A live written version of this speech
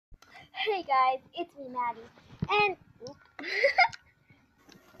Hey guys, it's me, Maddie, and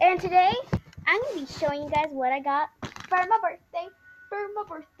and today I'm gonna be showing you guys what I got for my birthday.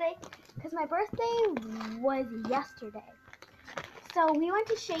 Because my birthday was yesterday. So we went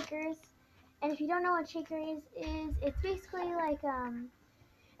to Shakers, and if you don't know what Shakers is it's basically like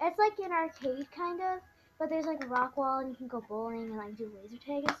it's like an arcade kind of, but there's like a rock wall and you can go bowling and like do laser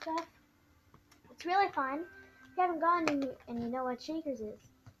tag and stuff. It's really fun. If you haven't gone and you know what Shakers is,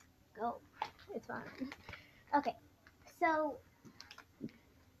 go. It's fun. Okay, so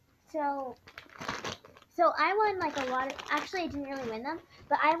so so I won like a lot of. Actually, I didn't really win them,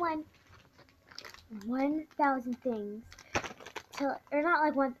 but I won 1,000 things. Or not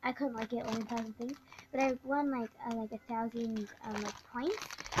like one. I couldn't like get 1,000 things, but I won like 1,000 like points,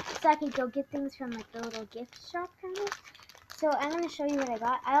 so I could go get things from like the little gift shop kind of. So I'm gonna show you what I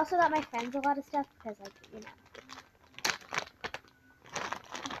got. I also got my friends a lot of stuff because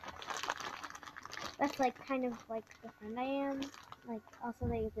that's like kind of like the friend I am. Like also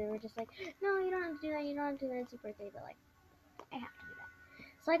they were just like, no, you don't have to do that. You don't have to do that. It's your birthday, but like I have to do that.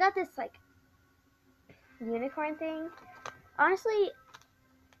 So I got this like unicorn thing. Honestly,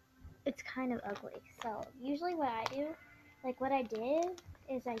 it's kind of ugly. So usually what I did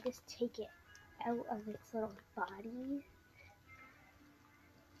is I just take it out of its little body.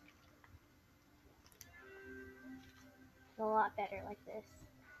 It's a lot better like this.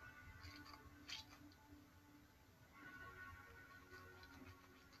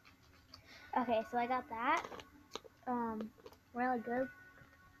 Okay, so I got that. Really good.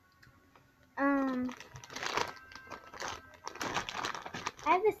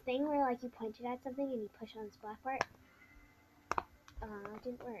 I have this thing where like you point it at something and you push on this black part. It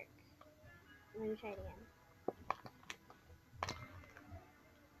didn't work. Let me try it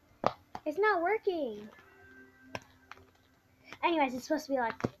again. It's not working. Anyways, it's supposed to be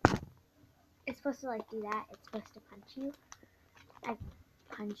like, it's supposed to like do that. It's supposed to punch you. I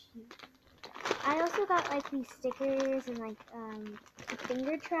punch you. I also got like these stickers and like a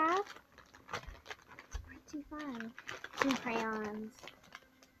finger trap. It's pretty fun. Some crayons.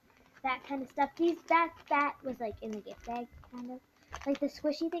 That kind of stuff. That was like in the gift bag kind of. Like the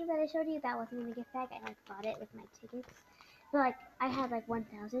squishy thing that I showed you, that wasn't in the gift bag. I like bought it with my tickets. But like I had like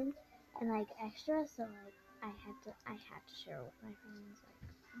 1,000 and like extra, so like I had to share with my friends.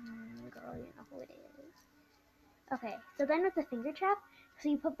 Like, girl, you know who it is. Okay, so then with the finger trap, so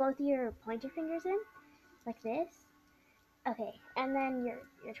you put both your pointer fingers in, like this. Okay, and then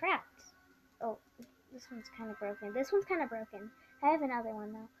you're trapped. Oh, this one's kind of broken. This one's kind of broken. I have another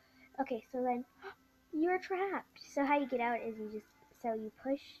one though. Okay, so then you're trapped. So how you get out is you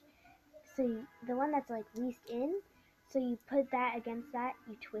push. So the one that's like least in. So you put that against that.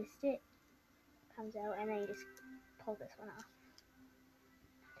 You twist it, comes out, and then you just pull this one off.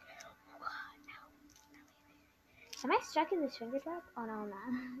 Am I stuck in this finger trap? Oh no, I'm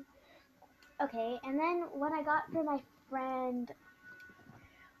not. Okay, and then what I got for my friend,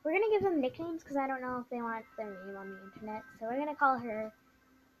 we're gonna give them nicknames because I don't know if they want their name on the internet. So we're gonna call her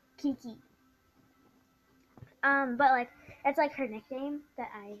Kiki. But like it's like her nickname that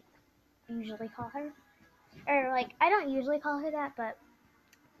I usually call her, or like I don't usually call her that, but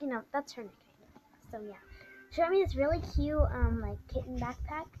you know that's her nickname. So yeah, she got me this really cute like kitten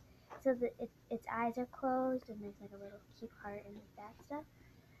backpack. So that its eyes are closed and there's like a little cute heart and like that stuff,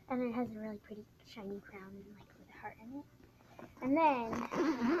 and it has a really pretty shiny crown and like with a heart in it. And then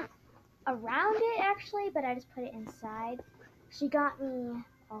around it actually, but I just put it inside. She got me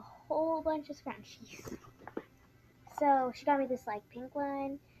a whole bunch of scrunchies. So she got me this like pink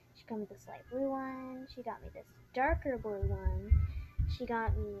one. She got me this light blue one. She got me this darker blue one. She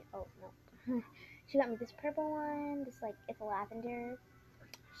got me she got me this purple one. This like it's lavender.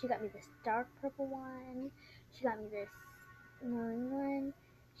 She got me this dark purple one. She got me this maroon one.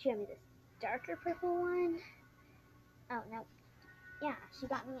 She got me this darker purple one. Oh no, yeah, she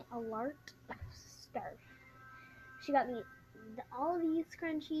got me a lark star. She got me all these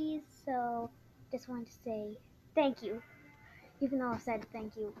scrunchies. So just wanted to say thank you, even though I've said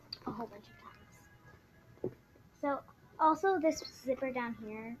thank you a whole bunch of times. So also this zipper down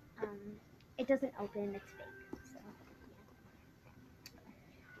here, it doesn't open, it's fake. So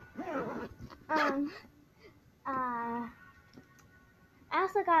yeah. I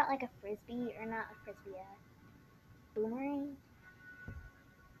also got like a frisbee, or not a frisbee, a boomerang.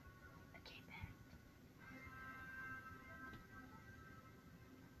 Okay,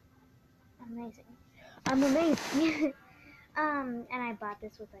 amazing. I'm amazing. And I bought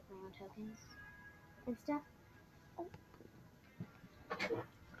this with like my own tokens and stuff. Oh,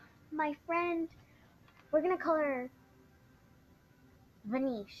 my friend, we're gonna call her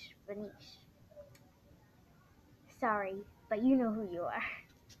Vanish. Vanish. Sorry, but you know who you are.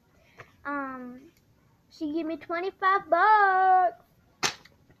 She gave me $25.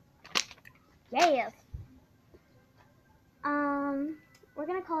 Yes. We're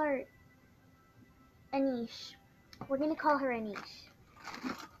gonna call her Anish. We're gonna call her Anish.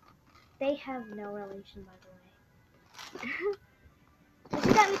 They have no relation, by the way. She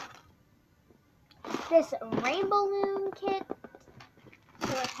got me this Rainbow Moon kit.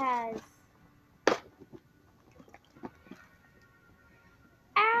 So it has.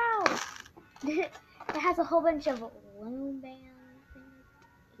 Ow! It has a whole bunch of loom bands in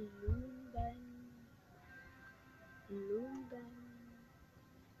it. Loom band.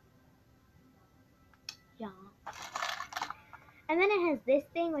 Yeah. And then it has this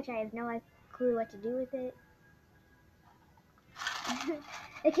thing, which I have no clue what to do with it.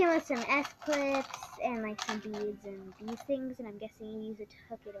 It came with some S-clips and like some beads and these things, and I'm guessing you use it to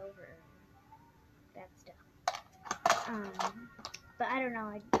hook it over that stuff. But I don't know,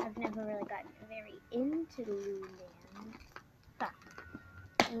 I've never really gotten very into the loom band.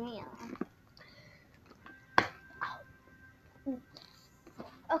 Yeah.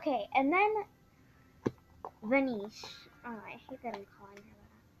 Okay, and then Vanish. Oh, I hate that I'm calling her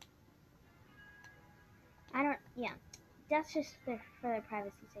that. I don't, yeah. That's just for their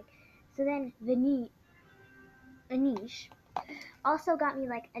privacy's sake. So then Anish also got me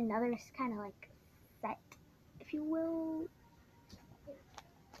like another kind of like set, if you will.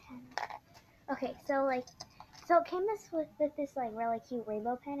 Okay, so it came with this like really cute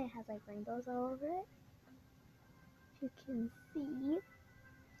rainbow pen. It has like rainbows all over it, if you can see.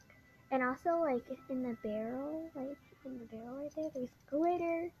 And also like in the barrel, right there, there's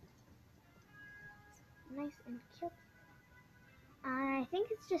glitter. It's nice and cute. I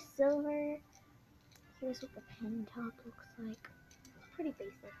think it's just silver. Here's what the pen top looks like. It's pretty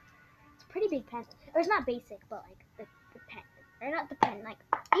basic. It's a pretty big pen. Or it's not basic, but like the pen. Or not the pen, like,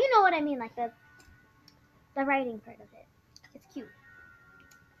 you know what I mean, like the writing part of it. It's cute.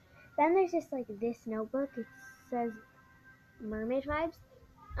 Then there's just like this notebook. It says mermaid vibes.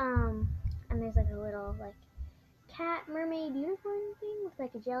 And there's like a little like cat mermaid unicorn thing with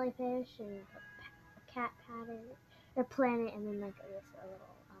like a jellyfish and a cat pattern or planet, and then like a little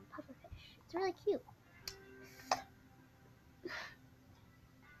pufferfish. It's really cute.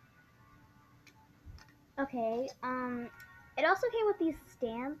 Okay, it also came with these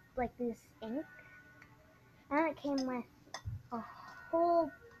stamps, like this ink, and it came with a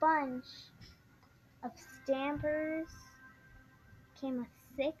whole bunch of stampers. Came with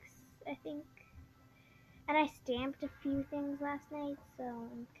 6, I think. And I stamped a few things last night, so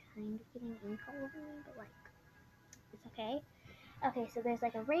I'm kind of getting ink all over me, but like, it's okay. Okay, so there's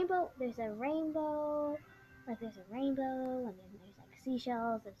like a rainbow, and then there's like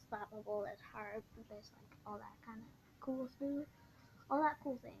seashells, there's flat bubble, there's hearts, there's like all that kind of cool stuff. All that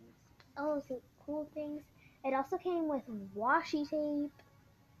cool things. All those cool things. It also came with washi tape.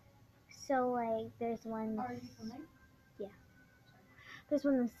 So like there's one. Are you filming? Yeah. There's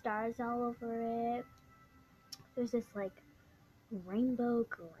one with stars all over it. There's this like rainbow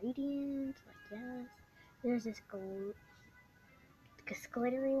gradient. Like yes. There's this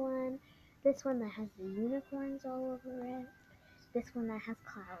glittery one. This one that has the unicorns all over it. This one that has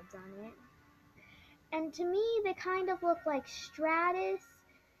clouds on it. And to me, they kind of look like Stratus,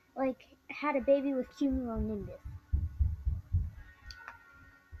 like had a baby with cumulonimbus.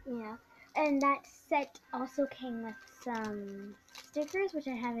 Yeah, and that set also came with some stickers, which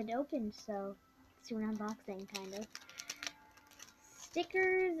I haven't opened, so let's do an unboxing, kind of.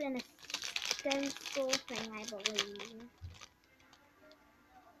 Stickers and a stencil thing, I believe.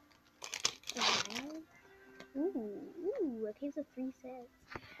 And, ooh, it came with 3 sets.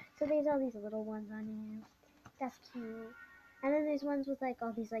 So there's all these little ones on here. That's cute. And then there's ones with like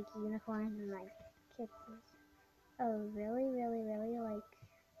all these like unicorns and like kittens. Oh, really, really, really? Like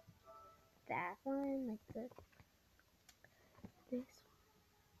that one? Like this one?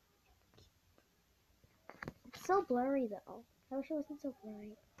 It's so blurry though. I wish it wasn't so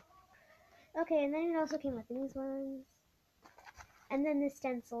blurry. Okay, and then it also came with these ones. And then the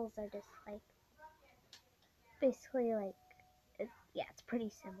stencils are just like, basically like, it's pretty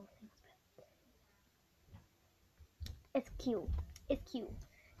simple things, but it's cute. It's cute.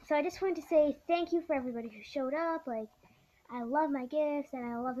 So I just wanted to say thank you for everybody who showed up. Like, I love my gifts, and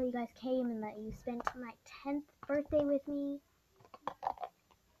I love that you guys came and that you spent my 10th birthday with me.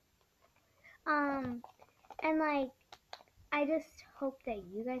 And like, I just hope that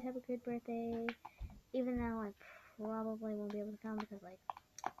you guys have a good birthday, even though I probably won't be able to come because like,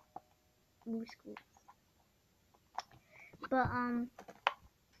 move schools. But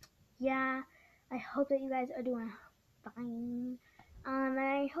yeah, I hope that you guys are doing fine. And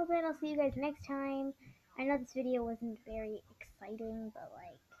I hope that I'll see you guys next time. I know this video wasn't very exciting, but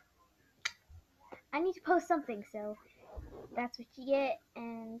like, I need to post something, so that's what you get.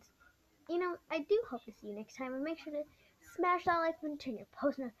 And you know, I do hope to see you next time. And make sure to smash that like button, turn your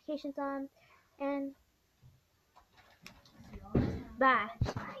post notifications on, and bye.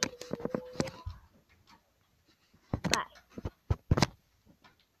 Bye.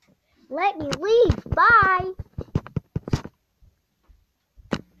 Let me leave. Bye.